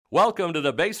Welcome to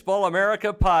the Baseball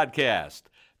America podcast.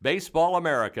 Baseball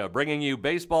America, bringing you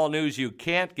baseball news you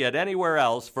can't get anywhere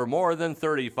else for more than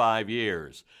 35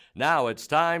 years. Now it's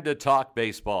time to talk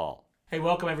baseball. Hey,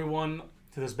 welcome everyone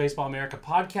to this Baseball America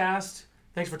podcast.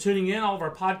 Thanks for tuning in. All of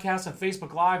our podcasts and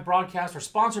Facebook Live broadcasts are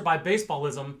sponsored by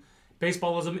Baseballism.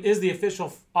 Baseballism is the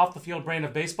official off-the-field brand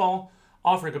of baseball,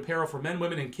 offering apparel for men,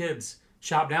 women, and kids.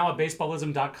 Shop now at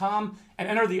baseballism.com and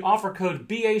enter the offer code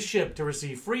BASHIP to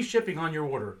receive free shipping on your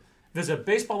order. Visit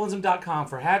baseballism.com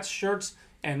for hats, shirts,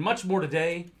 and much more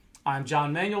today. I'm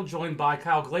John Manuel, joined by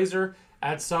Kyle Glazer.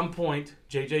 At some point,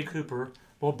 J.J. Cooper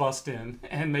will bust in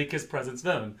and make his presence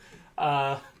known.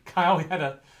 Kyle,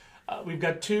 we've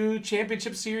got two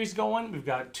championship series going. We've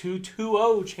got two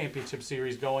 2-0 championship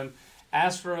series going.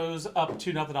 Astros up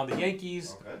 2-0 on the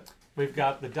Yankees. Okay. We've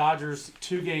got the Dodgers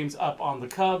 2 games up on the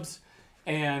Cubs.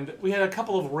 And we had a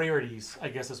couple of rarities, I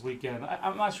guess, this weekend.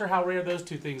 I'm not sure how rare those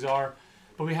two things are,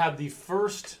 but we had the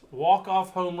first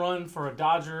walk-off home run for a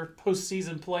Dodger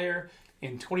postseason player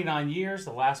in 29 years,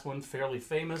 the last one fairly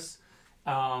famous.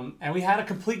 And we had a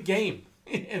complete game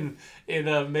in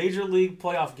a Major League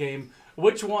playoff game.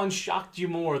 Which one shocked you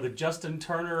more, the Justin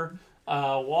Turner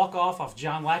walk-off off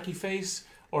John Lackeyface,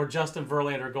 or Justin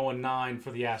Verlander going 9 for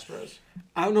the Astros?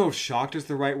 I don't know if shocked is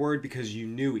the right word, because you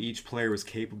knew each player was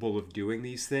capable of doing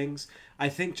these things. I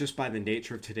think just by the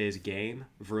nature of today's game,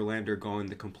 Verlander going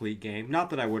the complete game, not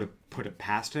that I would have put it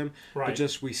past him, right, but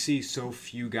just we see so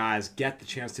few guys get the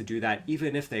chance to do that,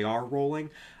 even if they are rolling.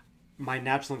 My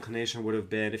natural inclination would have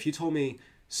been, if you told me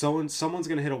someone's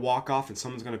going to hit a walk-off and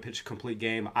someone's going to pitch a complete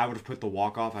game, I would have put the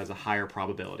walk-off as a higher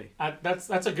probability. That's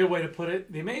a good way to put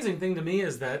it. The amazing thing to me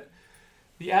is that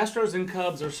the Astros and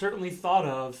Cubs are certainly thought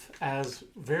of as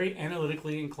very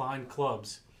analytically inclined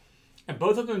clubs. And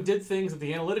both of them did things that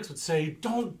the analytics would say,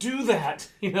 don't do that.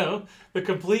 You know, the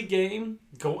complete game.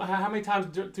 How many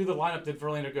times through the lineup did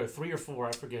Verlander go? 3 or 4,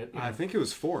 I forget. I think it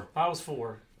was 4. That was 4.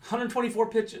 124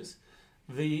 pitches.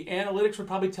 The analytics would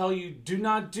probably tell you, do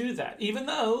not do that, even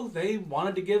though they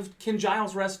wanted to give Ken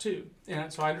Giles rest too.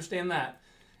 And so I understand that.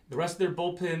 The rest of their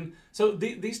bullpen. So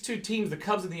these two teams, the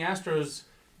Cubs and the Astros,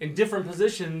 in different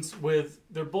positions with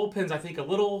their bullpens, I think, a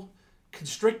little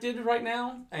constricted right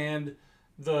now. And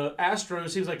the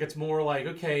Astros seems like it's more like,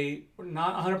 okay, we're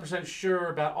not 100% sure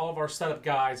about all of our setup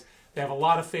guys. They have a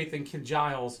lot of faith in Ken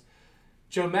Giles.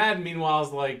 Joe Madden, meanwhile,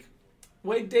 is like,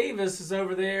 Wade Davis is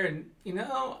over there, and, you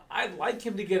know, I'd like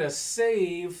him to get a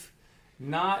save,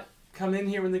 not come in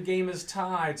here when the game is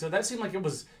tied. So that seemed like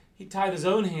he tied his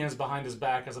own hands behind his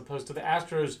back, as opposed to the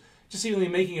Astros just seemingly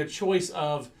making a choice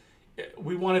of,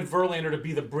 we wanted Verlander to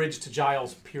be the bridge to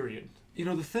Giles, period. You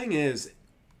know, the thing is,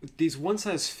 these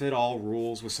one-size-fit-all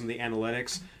rules with some of the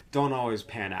analytics don't always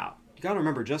pan out. You got to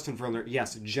remember, Justin Verlander,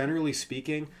 yes, generally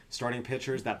speaking, starting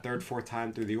pitchers, that 3rd, 4th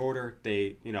time through the order,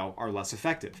 they, are less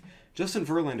effective. Justin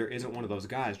Verlander isn't one of those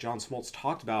guys. John Smoltz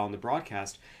talked about on the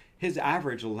broadcast, his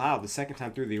average allowed the 2nd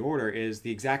time through the order is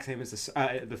the exact same as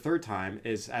the 3rd time,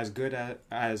 is as good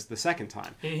as the 2nd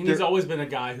time. He's always been a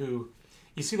guy who,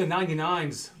 you see the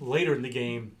 99s later in the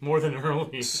game more than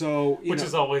early, so which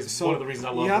is always one of the reasons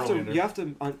I love Verlander. You have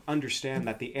to understand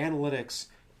that the analytics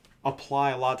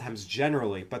apply a lot of times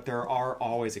generally, but there are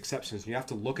always exceptions. You have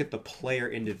to look at the player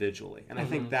individually, and I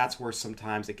think that's where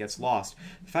sometimes it gets lost.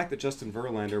 The fact that Justin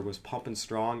Verlander was pumping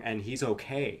strong, and he's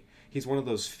okay. He's one of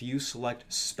those few select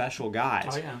special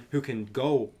guys who can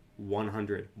go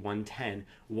 100, 110,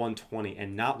 120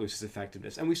 and not lose his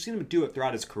effectiveness. And we've seen him do it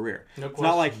throughout his career. It's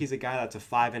not like he's a guy that's a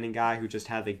 5-inning guy who just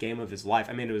had the game of his life.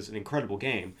 I mean, it was an incredible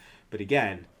game, but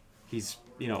again, he's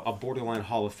a borderline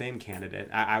Hall of Fame candidate.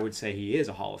 I would say he is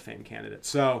a Hall of Fame candidate.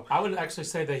 So I would actually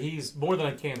say that he's more than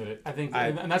a candidate. I think,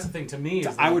 and that's the thing to me.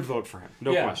 I would vote for him,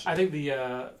 no question. I think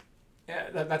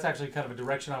that's actually kind of a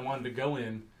direction I wanted to go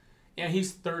in. Yeah,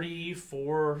 he's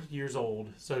 34 years old,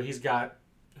 so he's got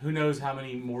who knows how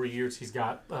many more years he's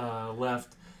got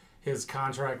left. His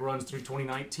contract runs through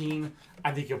 2019.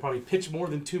 I think he'll probably pitch more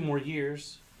than 2 more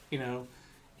years.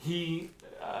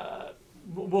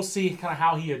 We'll see kind of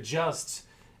how he adjusts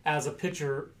as a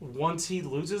pitcher once he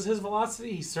loses his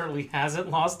velocity. He certainly hasn't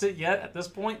lost it yet at this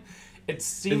point. It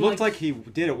looked like he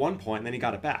did at one point, and then he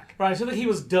got it back. Right, so that he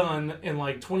was done in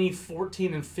like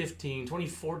 2014 and 15.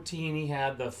 2014, he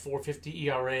had the 4.50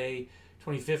 ERA.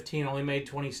 2015, only made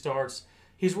 20 starts.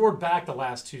 He's roared back the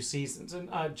last 2 seasons.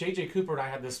 And J.J. Cooper and I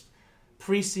had this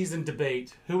preseason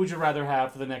debate. Who would you rather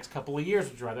have for the next couple of years?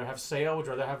 Would you rather have Sale? Would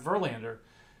you rather have Verlander?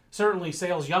 Certainly,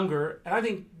 Sale's younger, and I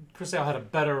think Chris Sale had a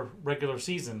better regular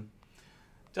season.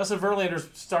 Justin Verlander's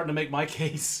starting to make my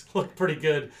case look pretty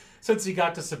good since he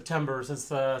got to September, since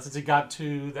he got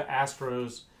to the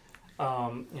Astros.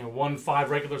 Won 5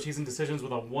 regular season decisions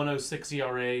with a 1.06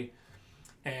 ERA,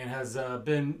 and has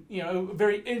been a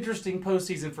very interesting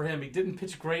postseason for him. He didn't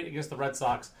pitch great against the Red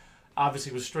Sox.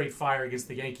 Obviously, was straight fire against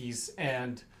the Yankees.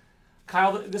 And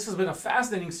Kyle, this has been a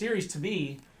fascinating series to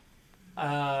me.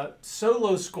 So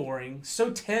low scoring,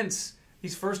 so tense.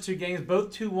 These first 2 games,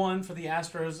 both 2-1 for the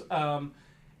Astros.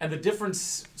 And the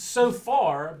difference so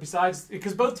far, besides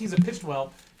because both teams have pitched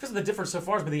well, because of the difference so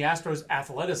far has been the Astros'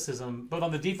 athleticism, both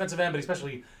on the defensive end, but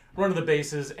especially running the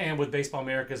bases, and with Baseball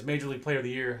America's Major League Player of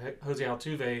the Year, Jose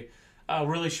Altuve,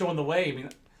 really showing the way. I mean,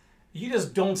 you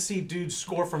just don't see dudes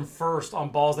score from first on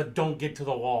balls that don't get to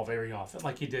the wall very often,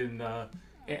 like he did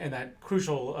in that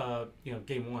crucial,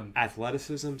 game 1.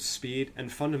 Athleticism, speed,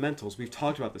 and fundamentals. We've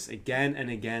talked about this again and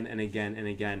again and again and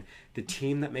again. The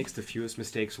team that makes the fewest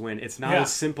mistakes win. It's not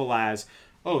as simple as,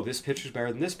 oh, this pitcher's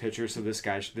better than this pitcher, so this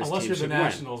team should win. Unless you're the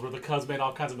Nationals, where the Cubs made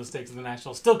all kinds of mistakes and the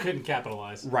Nationals still couldn't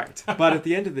capitalize. Right. But at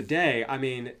the end of the day, I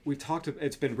mean,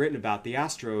 it's been written about the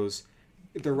Astros.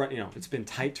 It's been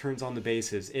tight turns on the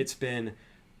bases. It's been,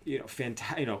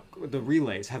 the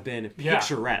relays have been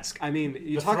picturesque. I mean,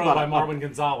 you the talk throw about by Marwin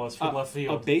Gonzalez from left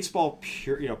field. A baseball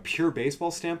pure baseball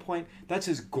standpoint, that's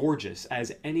as gorgeous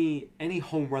as any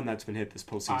home run that's been hit this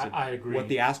postseason. I agree. What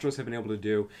the Astros have been able to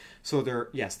do. So they're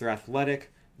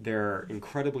athletic, they're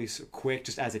incredibly quick,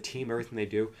 just as a team, everything they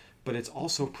do. But it's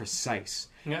also precise.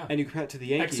 Yeah. And you compare it to the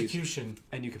Yankees. Execution.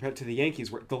 And you compare it to the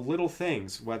Yankees, where the little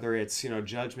things, whether it's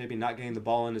Judge maybe not getting the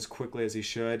ball in as quickly as he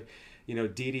should.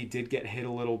 Didi did get hit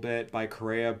a little bit by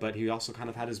Correa, but he also kind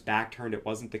of had his back turned. It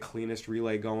wasn't the cleanest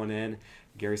relay going in.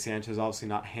 Gary Sanchez obviously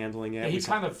not handling it. Yeah, he's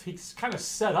kind of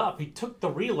set up. He took the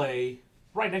relay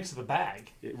right next to the bag.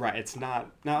 Right. It's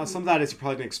not now. Some of that is you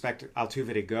probably didn't expect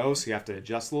Altuve to go, so you have to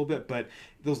adjust a little bit. But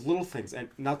those little things, and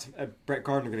Brett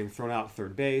Gardner getting thrown out at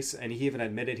third base, and he even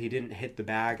admitted he didn't hit the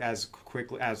bag as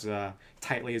quickly, as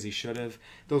tightly as he should have.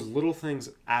 Those little things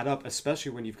add up,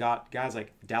 especially when you've got guys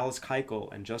like Dallas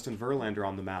Keuchel and Justin Verlander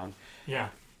on the mound. Yeah.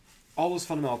 All those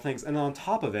fundamental things, and on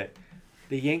top of it,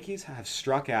 the Yankees have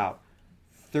struck out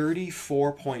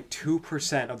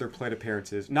 34.2% of their plate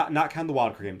appearances, not counting the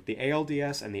wild card game, the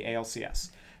ALDS and the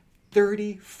ALCS.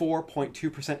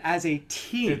 34.2% as a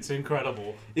team. It's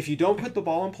incredible. If you don't put the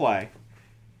ball in play,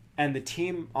 and the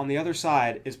team on the other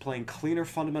side is playing cleaner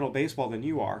fundamental baseball than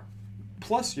you are,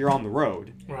 plus you're on the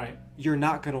road, right? You're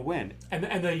not going to win.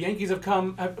 And the Yankees have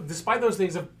come, despite those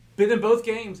things, have been in both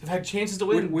games, have had chances to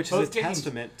win which both is a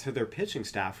testament to their pitching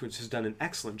staff, which has done an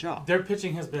excellent job. Their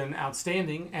pitching has been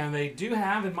outstanding, and they do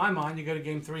have, in my mind, you go to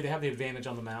Game 3, they have the advantage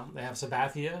on the mound. They have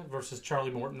Sabathia versus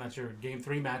Charlie Morton. That's your Game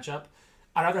 3 matchup.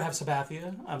 I'd rather have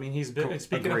Sabathia. I mean, he's been,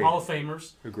 speaking of Hall of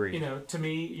Famers, Agreed. To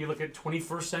me, you look at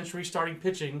 21st century starting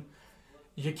pitching,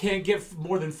 you can't get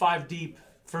more than 5 deep,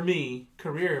 for me,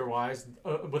 career-wise,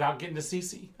 without getting to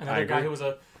CeCe. Another guy who was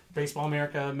a Baseball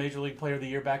America Major League Player of the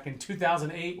Year back in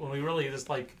 2008, when we really just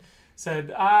said,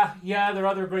 there are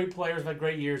other great players who've had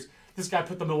great years. This guy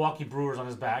put the Milwaukee Brewers on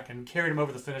his back and carried him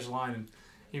over the finish line, and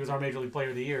he was our Major League Player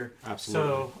of the Year. Absolutely.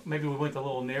 So maybe we went a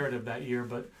little narrative that year,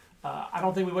 but I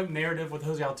don't think we went narrative with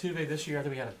Jose Altuve this year. I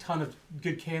think we had a ton of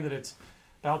good candidates.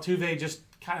 But Altuve just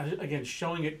kind of, again,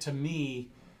 showing it to me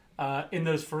in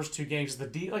those first 2 games.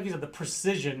 Like you said, the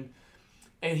precision.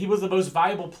 And he was the most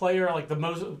valuable player, who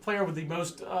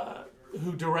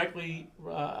directly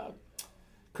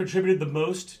contributed the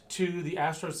most to the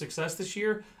Astros' success this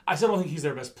year. I still don't think he's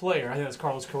their best player. I think that's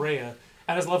Carlos Correa. And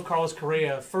I just love Carlos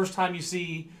Correa. First time you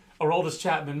see Aroldis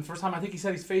Chapman, first time I think he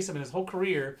said he's faced him in his whole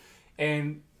career,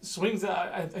 and swings.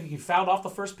 I think he fouled off the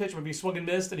first pitch, maybe he swung and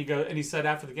missed, and he said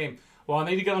after the game, well, I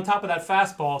need to get on top of that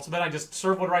fastball. So then I just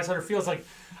circled right center field. It's like,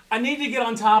 I need to get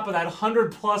on top of that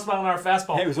 100-plus mile-an-hour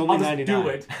fastball. Hey, it was only 99. Do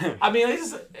it. I mean,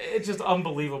 it's just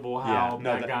unbelievable how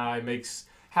guy makes,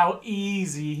 how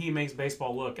easy he makes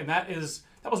baseball look. And that was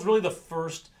really the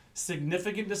first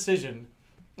significant decision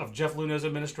of Jeff Luhnow's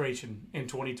administration in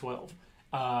 2012.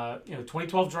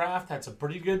 2012 draft had some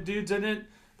pretty good dudes in it.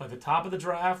 By the top of the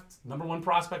draft, number 1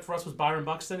 prospect for us was Byron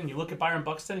Buxton. And you look at Byron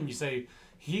Buxton and you say,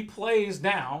 he plays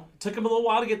now. Took him a little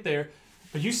while to get there.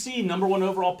 But you see number 1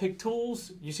 overall pick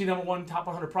tools. You see number 1 top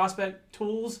 100 prospect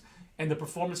tools. And the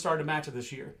performance started to match it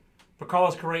this year. For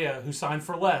Carlos Correa, who signed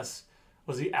for less,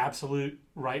 was the absolute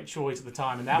right choice at the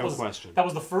time. And that was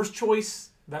the first choice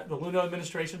that the Luhnow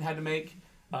administration had to make.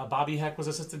 Bobby Heck was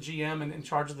assistant GM and in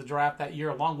charge of the draft that year,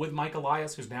 along with Mike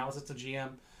Elias, who's now assistant GM.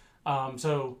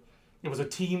 So it was a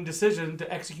team decision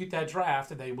to execute that draft.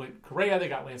 And they went Correa. They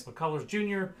got Lance McCullers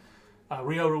Jr.,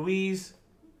 Rio Ruiz.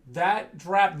 That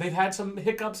draft, they've had some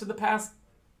hiccups in the past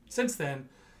since then,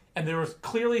 and there was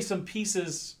clearly some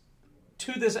pieces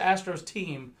to this Astros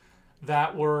team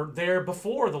that were there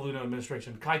before the Luno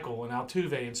administration. Keuchel and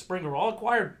Altuve and Springer were all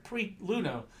acquired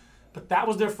pre-Luno, but that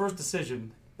was their first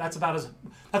decision. That's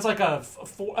like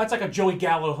a Joey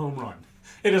Gallo home run.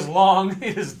 It is long,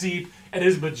 it is deep, it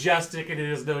is majestic, and it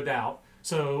is no doubt.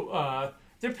 So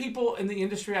there are people in the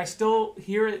industry, I still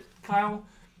hear it, Kyle,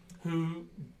 who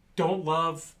don't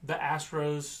love the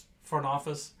Astros front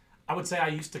office. I would say I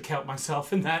used to count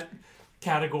myself in that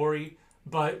category,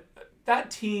 but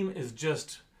that team is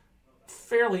just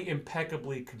fairly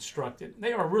impeccably constructed.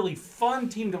 They are a really fun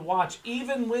team to watch,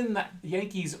 even when the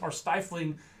Yankees are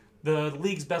stifling the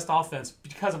league's best offense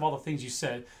because of all the things you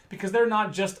said. Because they're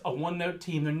not just a one-note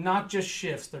team. They're not just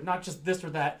shifts. They're not just this or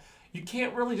that. You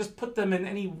can't really just put them in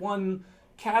any one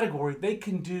category. They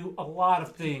can do a lot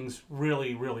of things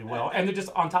really, really well. And they're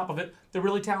just, on top of it, they're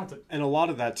really talented. And a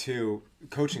lot of that, too,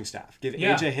 coaching staff. Give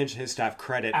AJ Hinch and his staff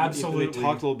credit. Absolutely. They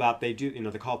talked a little about, they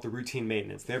call it the routine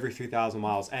maintenance. They're every 3,000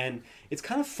 miles. And it's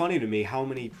kind of funny to me how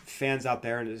many fans out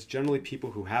there, and it's generally people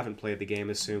who haven't played the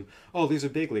game, assume, oh, these are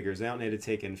big leaguers. They don't need to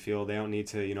take infield. They don't need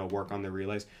to, work on their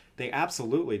relays. They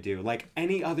absolutely do. Like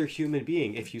any other human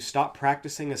being, if you stop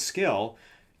practicing a skill,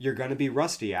 you're going to be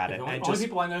rusty at it. The only, and only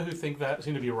people I know who think that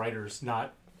seem to be writers,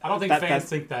 not... I don't think fans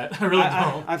think that. I really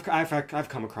don't. I've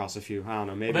come across a few. I don't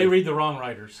know. Maybe they read the wrong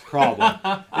writers. Probably.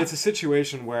 It's a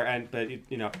situation where,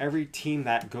 every team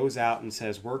that goes out and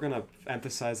says we're going to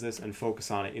emphasize this and focus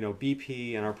on it.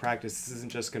 BP and our practice. This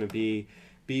isn't just going to be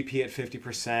BP at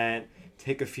 50%.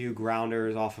 Take a few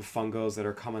grounders off of fungos that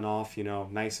are coming off,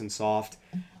 nice and soft.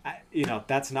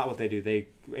 That's not what they do.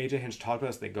 AJ Hinch talked about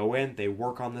this. They go in, they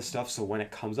work on this stuff. So when it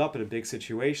comes up in a big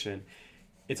situation,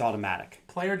 it's automatic.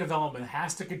 Player development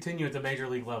has to continue at the major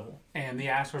league level. And the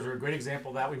Astros are a great example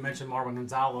of that. We mentioned Marwin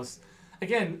Gonzalez.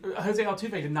 Again, Jose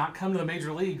Altuve did not come to the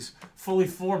major leagues fully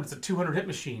formed. It's a 200-hit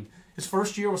machine. His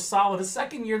first year was solid. His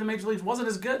second year in the major leagues wasn't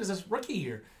as good as his rookie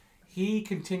year. He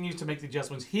continues to make the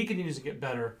adjustments. He continues to get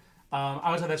better.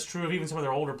 I would say that's true of even some of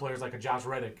their older players like a Josh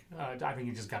Reddick. I think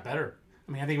he just got better.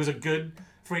 I think he was a good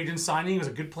free agent signing. He was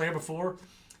a good player before.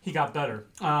 He got better.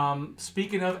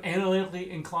 Speaking of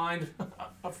analytically inclined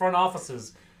front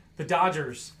offices, the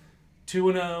Dodgers,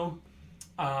 2-0.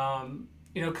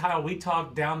 Kyle, we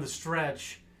talked down the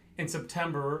stretch in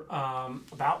September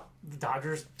about the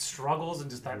Dodgers' struggles and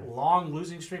just that long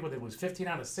losing streak where they lose 15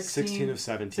 out of 16. 16 of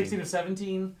 17. 16 of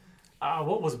 17.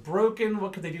 What was broken?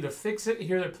 What could they do to fix it?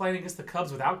 Here they're playing against the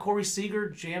Cubs without Corey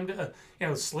Seager,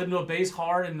 slid into a base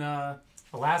hard in the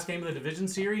last game of the division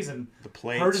series and the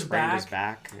plate hurt his sprained back. his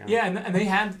back. Yeah, and they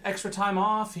had extra time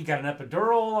off. He got an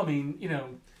epidural.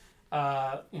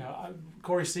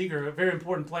 Corey Seager, a very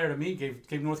important player to me,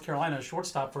 gave North Carolina a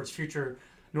shortstop for its future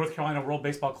North Carolina World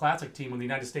Baseball Classic team when the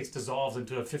United States dissolves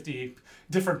into 50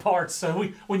 different parts. So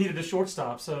we needed a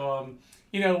shortstop. So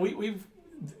this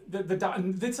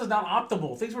is not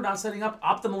optimal. Things were not setting up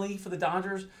optimally for the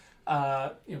Dodgers.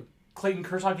 Clayton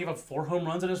Kershaw gave up 4 home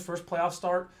runs in his first playoff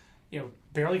start.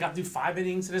 Barely got through 5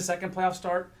 innings in his second playoff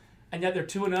start, and yet they're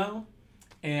 2-0.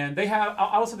 And they have,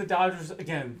 I would say the Dodgers,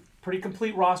 again, pretty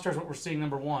complete roster is what we're seeing,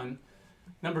 number one.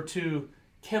 Number two,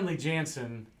 Kenley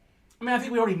Jansen. I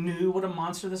think we already knew what a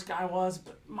monster this guy was,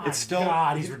 but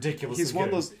God, he's ridiculous. He's one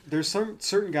of those, there's some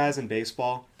certain guys in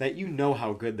baseball that you know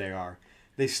how good they are.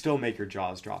 They still make your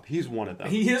jaws drop. He's one of them.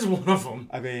 He is one of them.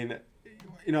 And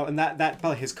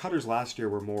that his cutters last year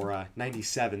were more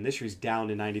 97. This year he's down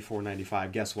to 94,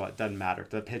 95. Guess what? Doesn't matter.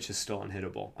 The pitch is still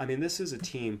unhittable. This is a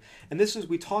team, and this is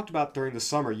we talked about during the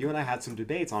summer. You and I had some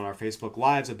debates on our Facebook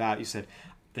Lives about, you said,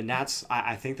 the Nats,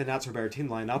 I think the Nats are a better team,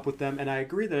 line up with them. And I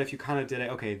agree that if you kind of did it,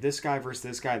 okay, this guy versus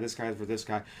this guy versus this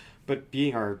guy. But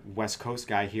being our West Coast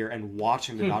guy here and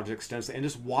watching the Dodgers extensively and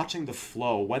just watching the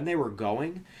flow when they were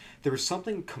going, there was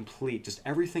something complete. Just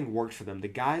everything worked for them. The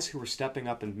guys who were stepping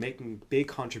up and making big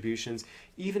contributions,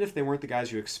 even if they weren't the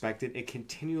guys you expected, it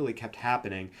continually kept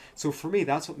happening. So for me,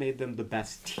 that's what made them the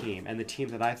best team and the team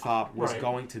that I thought was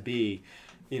going to be,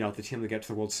 the team to get to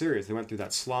the World Series. They went through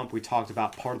that slump. We talked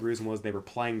about part of the reason was they were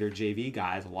playing their JV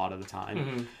guys a lot of the time.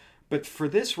 Mm-hmm. But for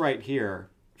this right here,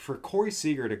 for Corey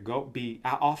Seager to be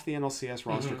off the NLCS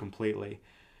roster completely,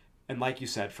 and like you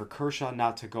said, for Kershaw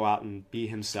not to go out and be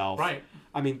himself. Right.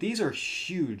 These are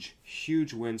huge,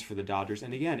 huge wins for the Dodgers.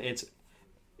 And again, it's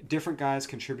different guys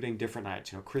contributing different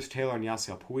nights. Chris Taylor and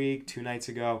Yasiel Puig 2 nights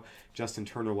ago, Justin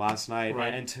Turner last night.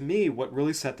 Right. And to me, what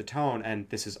really set the tone, and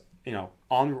this is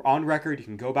on record, you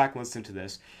can go back and listen to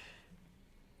this.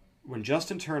 When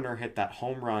Justin Turner hit that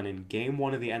home run in Game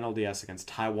 1 of the NLDS against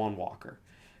Taijuan Walker,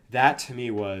 that to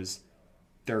me was,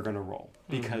 they're going to roll.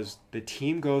 Because the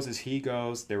team goes as he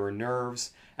goes. There were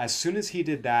nerves. As soon as he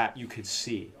did that, you could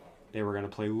see They were going to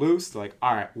play loose. They're like,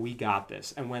 all right, we got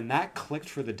this. And when that clicked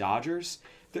for the Dodgers,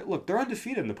 they're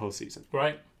undefeated in the postseason.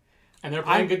 Right. And they're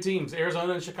playing good teams.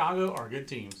 Arizona and Chicago are good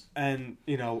teams. And,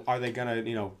 are they going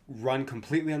to, run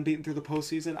completely unbeaten through the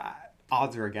postseason?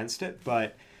 Odds are against it,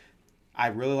 but I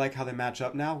really like how they match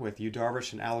up now with Yu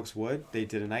Darvish and Alex Wood. They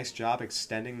did a nice job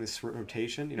extending this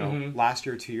rotation. Last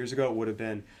year, 2 years ago, it would have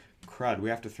been, crud, we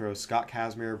have to throw Scott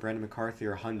Kazmir, Brandon McCarthy,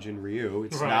 or Hyun-Jin Ryu.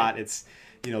 It's not. It's,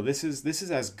 this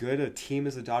is as good a team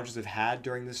as the Dodgers have had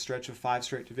during this stretch of 5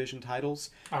 straight division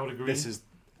titles. I would agree. This is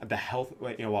the health.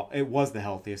 It was the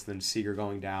healthiest. Then Seager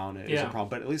going down is a problem,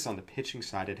 but at least on the pitching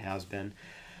side, it has been.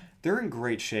 They're in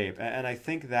great shape, and I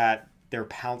think that they're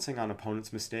pouncing on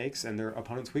opponents' mistakes and their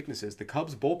opponents' weaknesses. The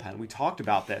Cubs bullpen, we talked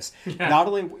about this. Yeah. Not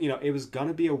only, it was going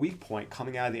to be a weak point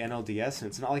coming out of the NLDS, and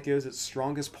it's not like it was its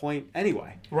strongest point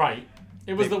anyway. Right.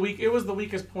 It was the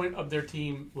weakest point of their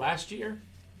team last year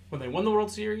when they won the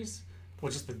World Series,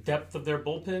 which is the depth of their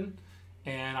bullpen,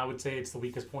 and I would say it's the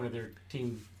weakest point of their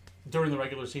team during the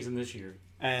regular season this year.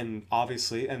 And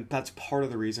obviously, and that's part of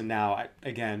the reason now,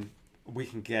 again, we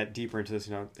can get deeper into this.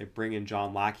 They bring in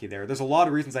John Lackey there. There's a lot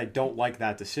of reasons I don't like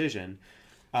that decision.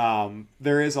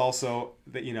 There is also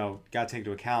that, got to take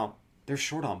into account, they're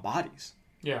short on bodies.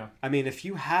 Yeah. I mean, if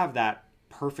you have that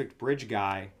perfect bridge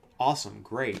guy, awesome,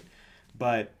 great.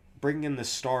 But bringing in the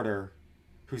starter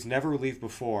who's never relieved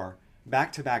before,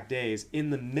 back-to-back days,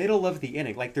 in the middle of the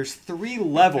inning, like there's 3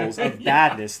 levels of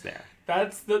badness there.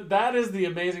 That is the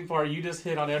amazing part. You just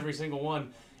hit on every single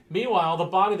one. Meanwhile, the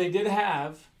body they did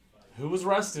have, who was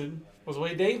rested, was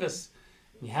Wade Davis.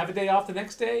 You have a day off the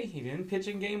next day. He didn't pitch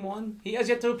in Game 1. He has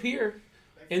yet to appear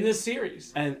in this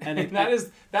series. And that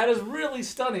is really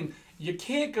stunning. You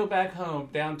can't go back home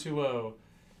down 2-0.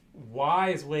 Why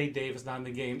is Wade Davis not in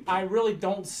the game? I really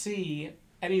don't see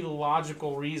any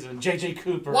logical reason. J.J.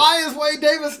 Cooper. Why is Wade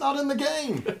Davis not in the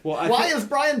game? Why is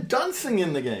Brian Dunsing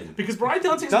in the game? Because Brian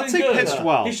Dunsing's been good. Pitched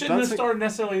well. He shouldn't have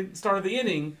necessarily started the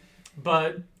inning,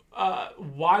 but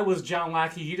why was John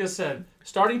Lackey? You just said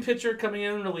starting pitcher coming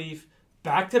in relief,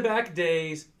 back-to-back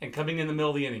days, and coming in the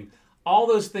middle of the inning. All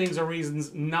those things are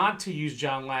reasons not to use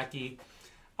John Lackey.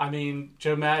 I mean,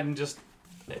 Joe Madden just...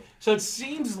 So it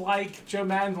seems like Joe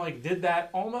Madden did that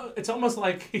almost... It's almost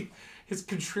like his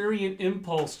contrarian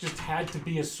impulse just had to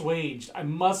be assuaged. I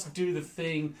must do the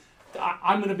thing.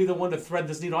 I'm going to be the one to thread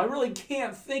this needle. I really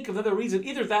can't think of another reason.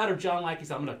 Either that or John Lackey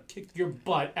said, I'm going to kick your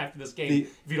butt after this game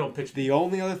if you don't pitch. The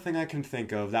only other thing I can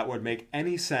think of that would make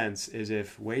any sense is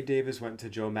if Wade Davis went to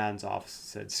Joe Madden's office and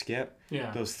said, Skip,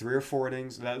 those 3 or 4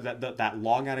 innings, that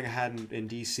long outing I had in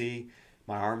D.C.,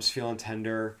 my arm's feeling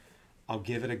tender. I'll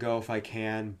give it a go if I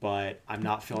can, but I'm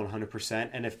not feeling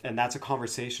 100%. And that's a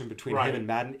conversation between him and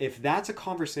Madden. If that's a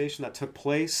conversation that took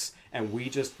place and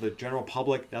the general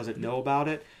public doesn't know about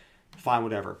it, fine,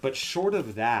 whatever. But short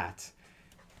of that,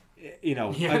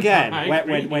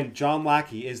 again, when John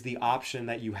Lackey is the option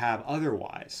that you have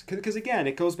otherwise, because again,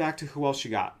 it goes back to who else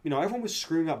you got. Everyone was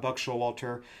screwing up Buck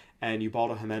Showalter and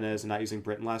Ubaldo Jimenez and not using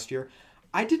Britton last year.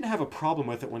 I didn't have a problem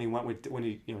with it when he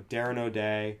Darren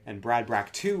O'Day and Brad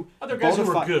Brack, 2 other guys who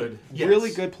were good,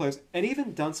 really good players, and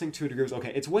even Dunsing to a degree was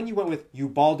okay. It's when you went with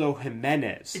Ubaldo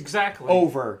Jimenez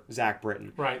over Zach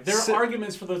Britton. Right, there are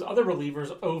arguments for those other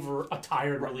relievers over a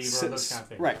tired reliever and those kind of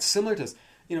things. Right, similar to this.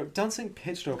 Dunsing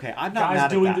pitched okay. I'm not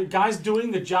mad at that. Guys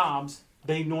doing the jobs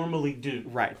they normally do.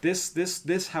 Right.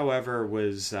 This, however,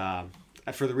 was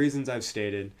for the reasons I've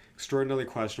stated, extraordinarily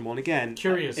questionable. And again,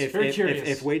 very curious.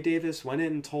 If Wade Davis went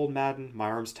in and told Madden, my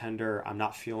arm's tender, I'm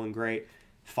not feeling great,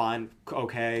 fine,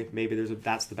 okay, maybe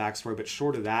that's the backstory. But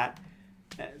short of that,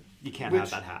 you can't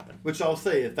have that happen. Which I'll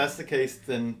say, if that's the case,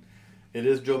 then it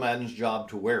is Joe Madden's job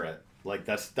to wear it.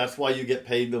 That's why you get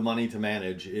paid the money to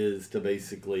manage, is to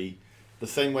basically, the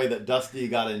same way that Dusty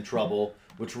got in trouble,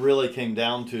 which really came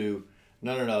down to,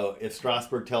 no, if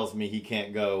Strasburg tells me he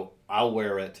can't go, I'll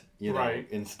wear it,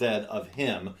 instead of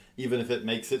him, even if it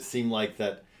makes it seem like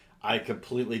that I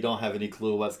completely don't have any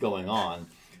clue what's going on.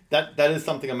 That is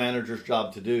something a manager's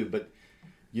job to do, but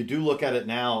you do look at it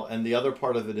now, and the other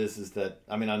part of it is that,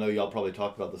 I mean, I know y'all probably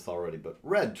talked about this already, but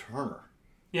Red Turner.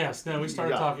 Yes, we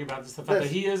started talking about this, the fact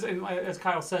that he is, and as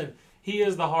Kyle said, he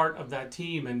is the heart of that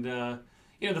team, and the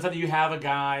fact that you have a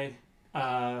guy,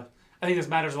 I think this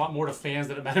matters a lot more to fans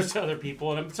than it matters to other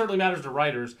people, and it certainly matters to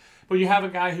writers. But you have a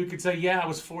guy who could say, I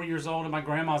was 4 years old in my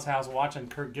grandma's house watching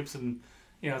Kirk Gibson.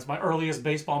 It's my earliest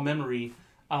baseball memory.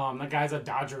 That guy's a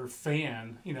Dodger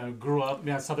fan. Grew up,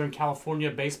 Southern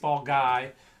California baseball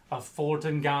guy, a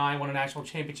Fullerton guy, won a national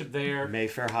championship there.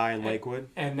 Mayfair High in Lakewood.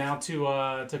 And now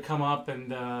to come up and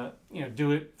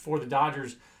do it for the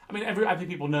Dodgers. I mean, I think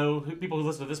people who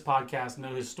listen to this podcast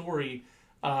know his story.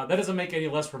 that doesn't make any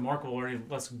less remarkable or any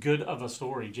less good of a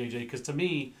story, JJ. Because to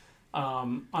me,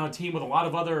 on a team with a lot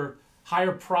of other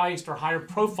higher priced or higher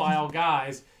profile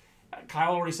guys,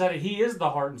 Kyle already said it. He is the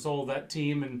heart and soul of that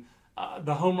team, and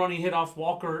the home run he hit off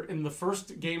Walker in the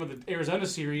first game of the Arizona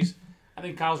series, I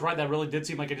think Kyle's right. That really did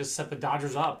seem like it just set the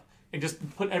Dodgers up and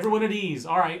just put everyone at ease.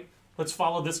 All right, let's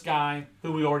follow this guy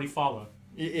who we already follow.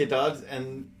 It does,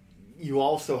 and you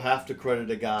also have to credit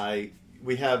a guy.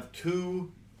 We have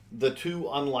the two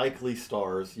unlikely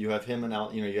stars. You have him and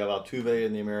you have Altuve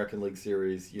in the American League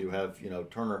Series. You have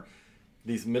Turner.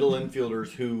 These middle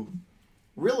infielders who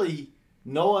really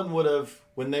no one would have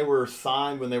when they were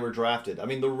signed, when they were drafted. I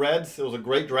mean, the Reds. It was a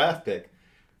great draft pick.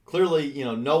 Clearly,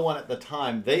 no one at the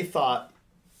time. They thought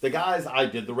the guys I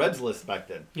did the Reds list back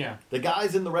then. Yeah. The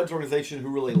guys in the Reds organization who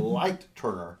really liked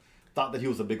Turner thought that he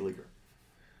was a big leaguer.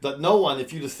 That no one,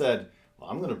 if you just said, well,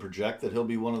 I'm going to project that he'll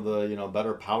be one of the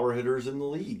better power hitters in the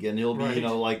league, and he'll be right.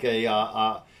 Like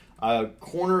a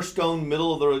cornerstone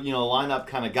middle of the lineup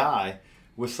kind of guy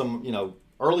with some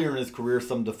earlier in his career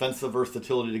some defensive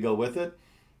versatility to go with it.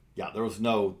 Yeah, there was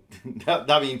no.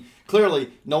 I mean,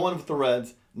 clearly, no one with the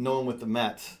Reds, no one with the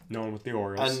Mets, no one with the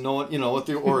Orioles, and no one with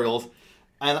the Orioles.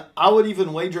 And I would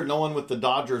even wager no one with the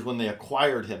Dodgers when they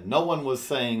acquired him. No one was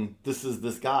saying this is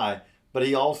this guy. But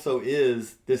he also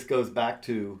is, this goes back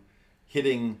to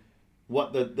hitting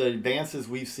what the advances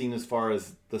we've seen as far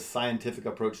as the scientific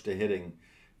approach to hitting.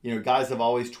 Guys have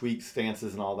always tweaked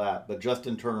stances and all that, but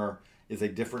Justin Turner is a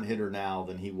different hitter now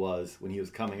than he was when he was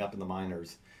coming up in the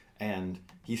minors. And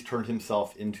he's turned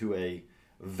himself into a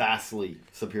vastly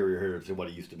superior hitter to what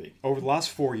he used to be. Over the last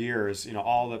 4 years,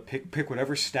 all the pick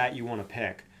whatever stat you want to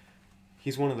pick.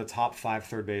 He's one of the top 5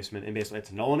 third basemen in baseball.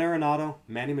 It's Nolan Arenado,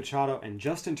 Manny Machado, and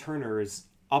Justin Turner is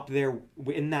up there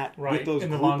in that with those in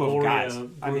group the Longoria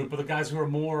of guys. Group, but the guys who are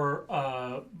more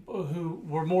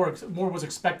was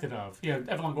expected of. Evan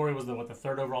Longoria was the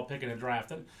third overall pick in the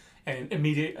draft and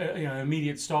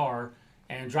immediate star,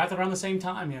 and drafted around the same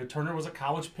time. Turner was a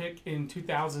college pick in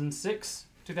 2006,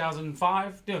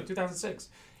 2005, 2006.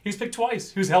 He was picked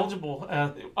twice. He was eligible,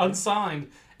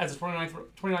 unsigned, as a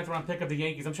 29th round pick of the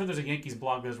Yankees. I'm sure there's a Yankees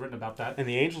blog that's written about that. And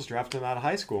the Angels drafted him out of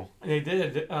high school. They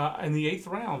did, in the 8th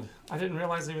round. I didn't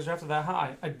realize he was drafted that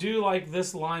high. I do like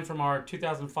this line from our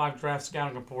 2005 draft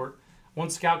scouting report.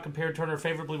 One scout compared Turner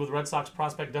favorably with Red Sox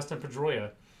prospect Dustin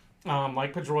Pedroia.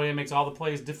 Like Pedroia makes all the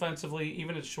plays defensively,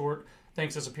 even at short,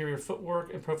 thanks to superior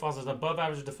footwork, and profiles as an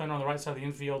above-average defender on the right side of the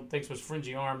infield, thanks to his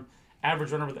fringy arm,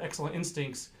 average runner with excellent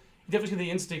instincts. He definitely had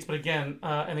the instincts, but again,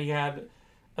 and he had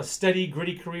a steady,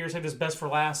 gritty career, saved his best for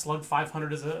last, slugged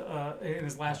 500 in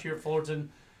his last year at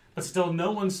Fullerton. But still,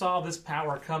 no one saw this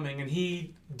power coming, and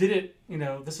he did it.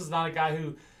 This is not a guy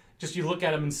who just you look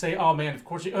at him and say, oh, man, of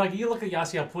course. You look at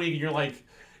Yasiel Puig, and you're like,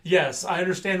 yes, I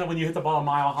understand that when you hit the ball a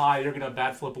mile high, you're going to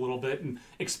bat flip a little bit and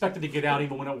expect it to get out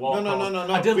even when it walks.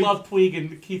 No. I did love Puig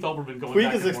and Keith Olbermann going Puig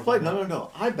back is and forth. explained.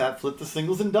 No. I bat flip the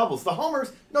singles and doubles. The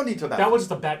homers, no need to bat. That was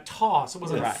just a bat toss. It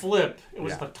wasn't a Right. flip. It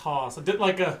was just a toss. I did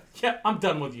I'm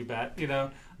done with you, bat.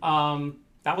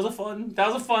 That was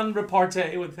a fun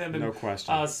repartee with him and No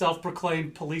question.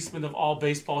 Self-proclaimed policeman of all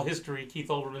baseball history, Keith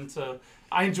Olbermann. So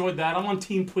I enjoyed that. I'm on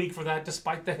Team Puig for that,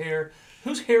 despite the hair.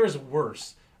 Whose hair is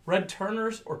worse, Red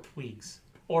Turner's or Puig's?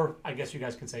 Or I guess you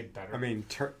guys can say better. I mean,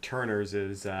 Turner's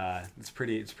is it's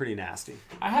pretty nasty.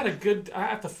 I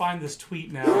have to find this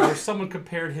tweet now where someone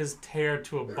compared his hair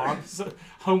to a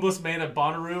homeless man at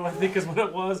Bonnaroo, I think is what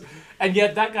it was. And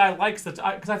yet that guy likes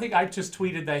because I think I just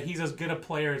tweeted that he's as good a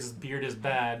player as his beard is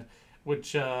bad,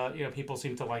 which people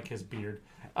seem to like his beard.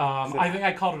 I think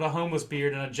I called it a homeless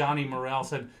beard, and a Johnny Morrell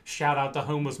said, "Shout out to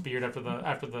homeless beard" after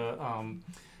the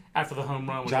home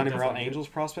run. Johnny Morrell, Angels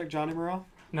prospect Johnny Morrell?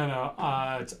 No,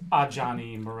 it's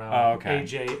Johnny Morrell. Oh, okay.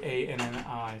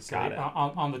 AJANNI. So Got it.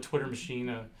 On the Twitter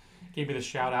machine, gave me the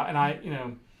shout out,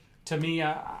 and to me,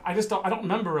 I just don't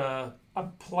remember a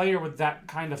player with that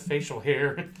kind of facial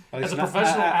hair as a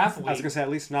professional athlete. I was gonna say at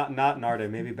least not Nardo.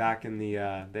 Maybe back in the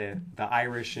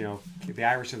Irish, the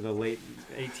Irish of the late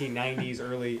 1890s,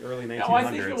 early 1900s.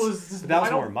 I think it was. But that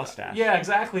was more mustache. Yeah,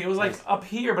 exactly. It was like up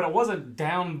here, but it wasn't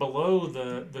down below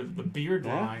the beard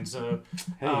line. So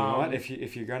hey, you know what?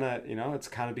 If you're gonna, it's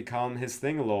kind of become his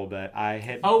thing a little bit. I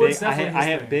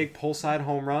hit big pull side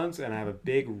home runs, and I have a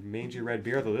big mangy red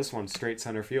beard. Though this one's straight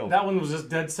center field. That one was just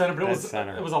dead center, but it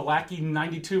was a wacky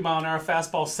 92-mile-an-hour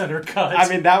fastball center cut. I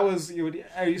mean, that was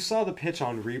you saw the pitch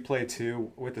on replay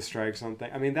too with the strike zone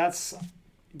thing. I mean, that's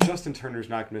Justin Turner's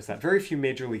not going to miss that. Very few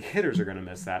major league hitters are going to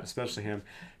miss that, especially him.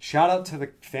 Shout out to the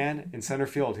fan in center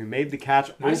field who made the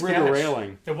catch over the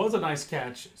railing. It was a nice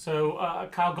catch. So,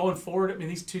 Kyle, going forward, I mean,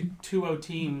 these two 2-0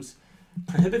 teams,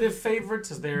 prohibitive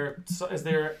favorites? Is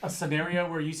there a scenario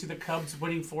where you see the Cubs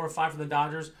winning 4 or 5 from the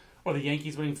Dodgers, or the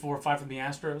Yankees winning 4 or 5 from the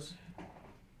Astros?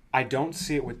 I don't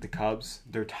see it with the Cubs.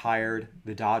 They're tired.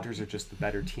 The Dodgers are just the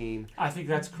better team. I think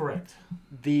that's correct.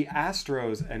 The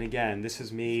Astros, and again, this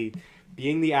is me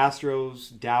being the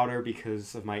Astros doubter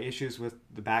because of my issues with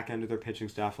the back end of their pitching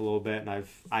staff a little bit, and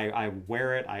I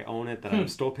wear it, I own it, that I'm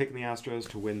still picking the Astros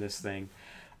to win this thing.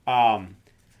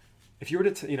 If you were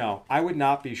to, I would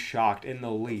not be shocked in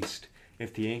the least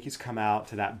if the Yankees come out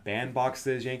to that bandbox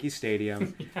that is Yankee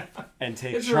Stadium and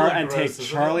take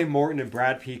Charlie Morton and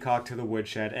Brad Peacock to the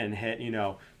woodshed and hit,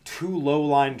 2 low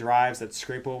line drives that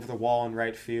scrape over the wall in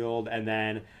right field, and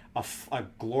then a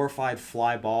glorified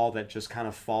fly ball that just kind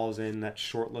of falls in that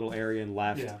short little area in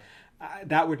left. Yeah.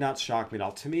 That would not shock me at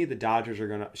all. To me, the Dodgers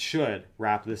should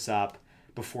wrap this up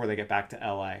before they get back to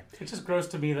LA. It's just gross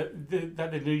to me that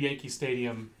the new Yankee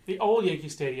Stadium, the old Yankee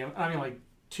Stadium, I mean, like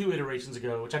 2 iterations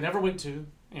ago, which I never went to.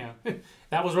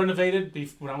 That was renovated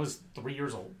when I was 3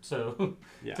 years old. So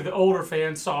to the older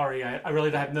fans, sorry, I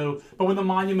really have no. But when the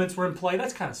monuments were in play,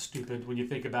 that's kind of stupid when you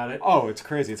think about it. Oh, it's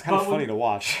crazy. It's kind of funny to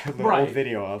watch the old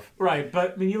video of. Right,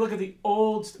 but I mean, you look at the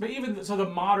old, but even so, the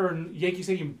modern Yankee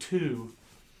Stadium 2,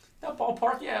 that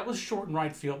ballpark, it was short in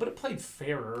right field, but it played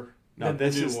fairer. No,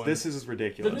 this is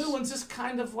ridiculous. The new one's just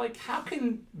kind of like, how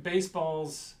can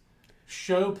baseball's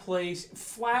showplace,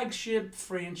 flagship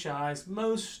franchise,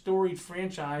 most storied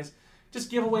franchise,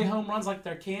 just give away home runs like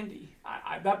they're candy?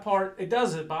 That part, it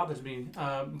bothers me,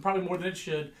 probably more than it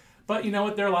should. But you know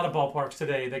what? There are a lot of ballparks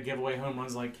today that give away home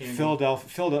runs like candy.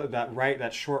 Philadelphia,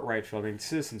 that short right field. I mean,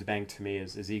 Citizens Bank to me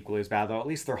is equally as bad, though. At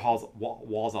least their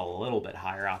wall's a little bit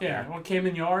higher out there. Yeah, well,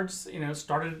 Camden Yards,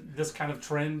 started this kind of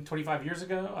trend 25 years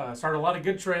ago. Started a lot of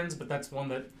good trends, but that's one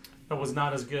that was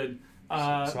not as good.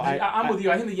 I'm with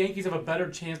you. I think the Yankees have a better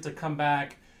chance to come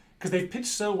back because they've pitched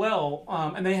so well,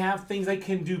 and they have things they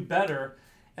can do better.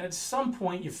 And at some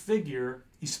point, you figure,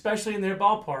 especially in their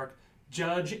ballpark,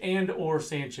 Judge and or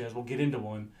Sanchez, we'll get into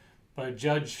one, but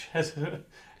Judge has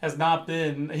not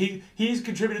been. He's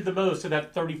contributed the most to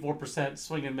that 34%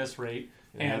 swing and miss rate.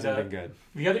 It hasn't been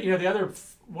good.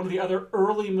 One of the other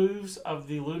early moves of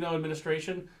the Luhnow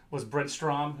administration was Brent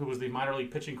Strom, who was the minor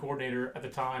league pitching coordinator at the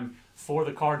time for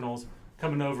the Cardinals,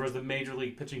 coming over as the major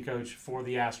league pitching coach for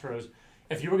the Astros.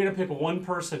 If you were going to pick one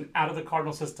person out of the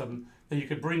Cardinal system that you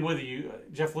could bring with you,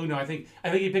 Jeff Luhnow, I think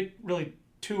he picked really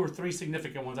 2 or 3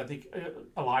 significant ones. I think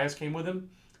Elias came with him,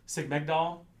 Sig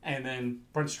Megdal, and then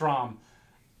Brent Strom.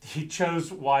 He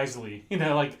chose wisely.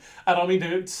 I don't mean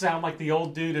to sound like the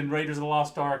old dude in Raiders of the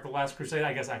Lost Ark, The Last Crusade.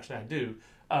 I guess actually I do.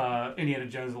 Indiana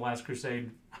Jones, The Last Crusade.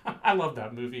 I love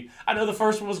that movie. I know the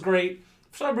first one was great.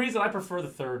 For some reason, I prefer the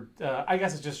third. I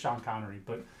guess it's just Sean Connery.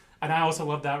 And I also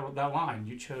love that line.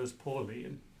 You chose poorly.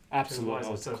 And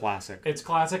absolutely. It's classic. It's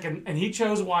classic. And he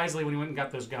chose wisely when he went and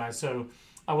got those guys. So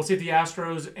we'll see if the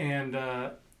Astros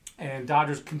and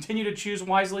Dodgers continue to choose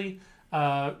wisely.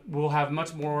 We'll have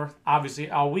much more, obviously,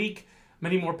 all week.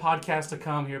 Many more podcasts to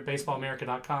come here at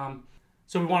BaseballAmerica.com.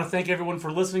 So we want to thank everyone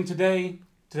for listening today.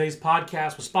 Today's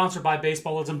podcast was sponsored by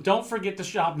Baseballism. Don't forget to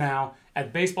shop now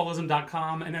at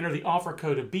Baseballism.com and enter the offer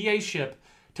code of BASHIP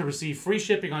to receive free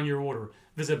shipping on your order.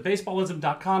 Visit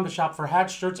Baseballism.com to shop for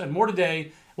hats, shirts, and more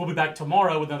today. We'll be back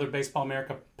tomorrow with another Baseball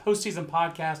America postseason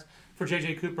podcast. For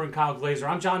J.J. Cooper and Kyle Glazer,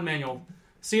 I'm John Manuel.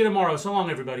 See you tomorrow. So long,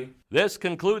 everybody. This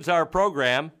concludes our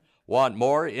program. Want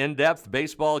more in-depth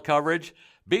baseball coverage?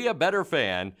 Be a better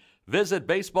fan. Visit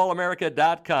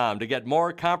BaseballAmerica.com to get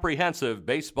more comprehensive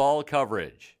baseball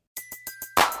coverage.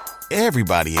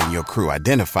 Everybody in your crew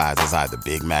identifies as either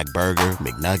Big Mac Burger,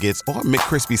 McNuggets, or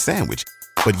McCrispy Sandwich.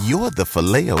 But you're the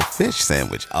Filet-O-Fish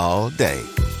Sandwich all day.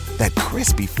 That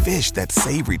crispy fish, that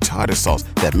savory tartar sauce,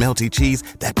 that melty cheese,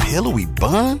 that pillowy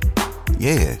bun.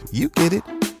 Yeah, you get it.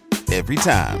 Every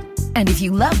time. And if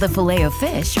you love the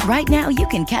Filet-O-Fish, right now you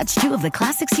can catch 2 of the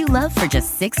classics you love for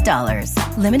just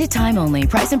 $6. Limited time only.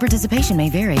 Price and participation may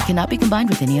vary. Cannot be combined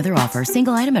with any other offer.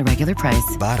 Single item at regular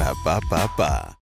price. Ba-da-ba-ba-ba.